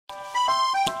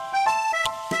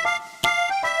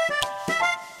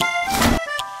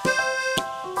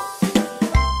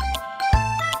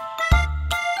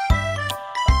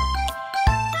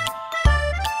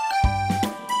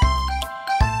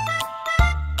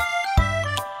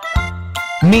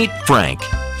Meet Frank.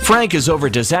 Frank is over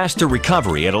disaster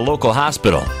recovery at a local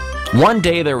hospital. One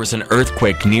day there was an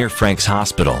earthquake near Frank's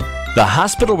hospital. The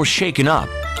hospital was shaken up,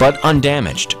 but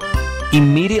undamaged.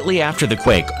 Immediately after the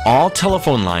quake, all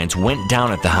telephone lines went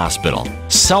down at the hospital.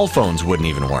 Cell phones wouldn't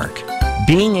even work.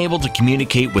 Being able to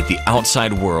communicate with the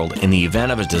outside world in the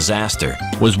event of a disaster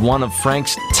was one of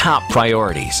Frank's top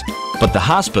priorities. But the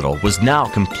hospital was now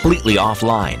completely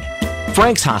offline.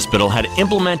 Frank's hospital had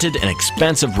implemented an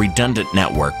expensive redundant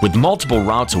network with multiple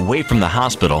routes away from the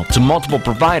hospital to multiple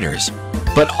providers.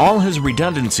 But all his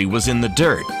redundancy was in the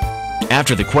dirt.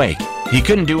 After the quake, he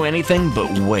couldn't do anything but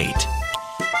wait.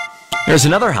 There's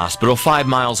another hospital 5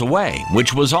 miles away,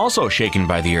 which was also shaken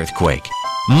by the earthquake.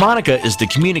 Monica is the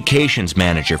communications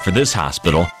manager for this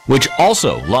hospital, which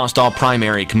also lost all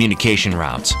primary communication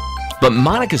routes. But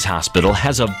Monica's hospital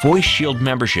has a Voice Shield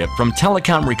membership from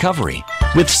Telecom Recovery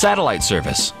with satellite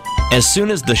service. As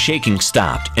soon as the shaking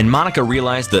stopped and Monica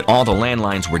realized that all the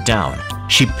landlines were down,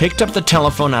 she picked up the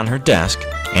telephone on her desk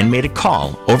and made a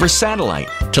call over satellite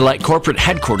to let corporate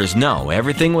headquarters know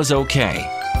everything was okay.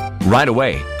 Right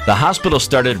away, the hospital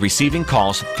started receiving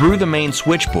calls through the main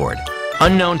switchboard.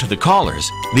 Unknown to the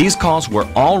callers, these calls were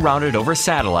all routed over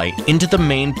satellite into the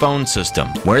main phone system,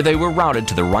 where they were routed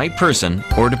to the right person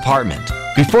or department.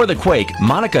 Before the quake,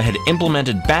 Monica had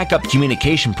implemented backup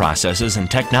communication processes and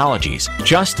technologies,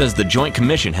 just as the Joint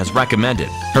Commission has recommended.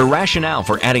 Her rationale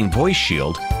for adding Voice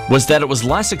Shield was that it was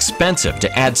less expensive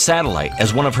to add satellite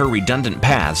as one of her redundant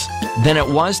paths than it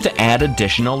was to add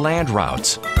additional land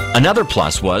routes. Another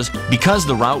plus was, because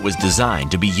the route was designed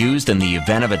to be used in the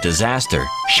event of a disaster,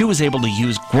 she was able to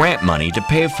use grant money to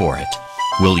pay for it.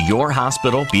 Will your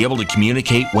hospital be able to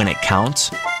communicate when it counts?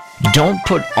 Don't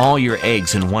put all your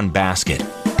eggs in one basket.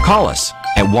 Call us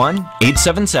at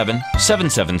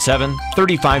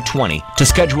 1-877-777-3520 to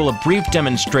schedule a brief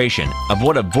demonstration of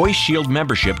what a Voice Shield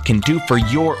membership can do for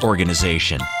your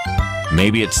organization.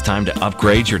 Maybe it's time to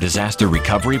upgrade your disaster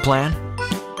recovery plan?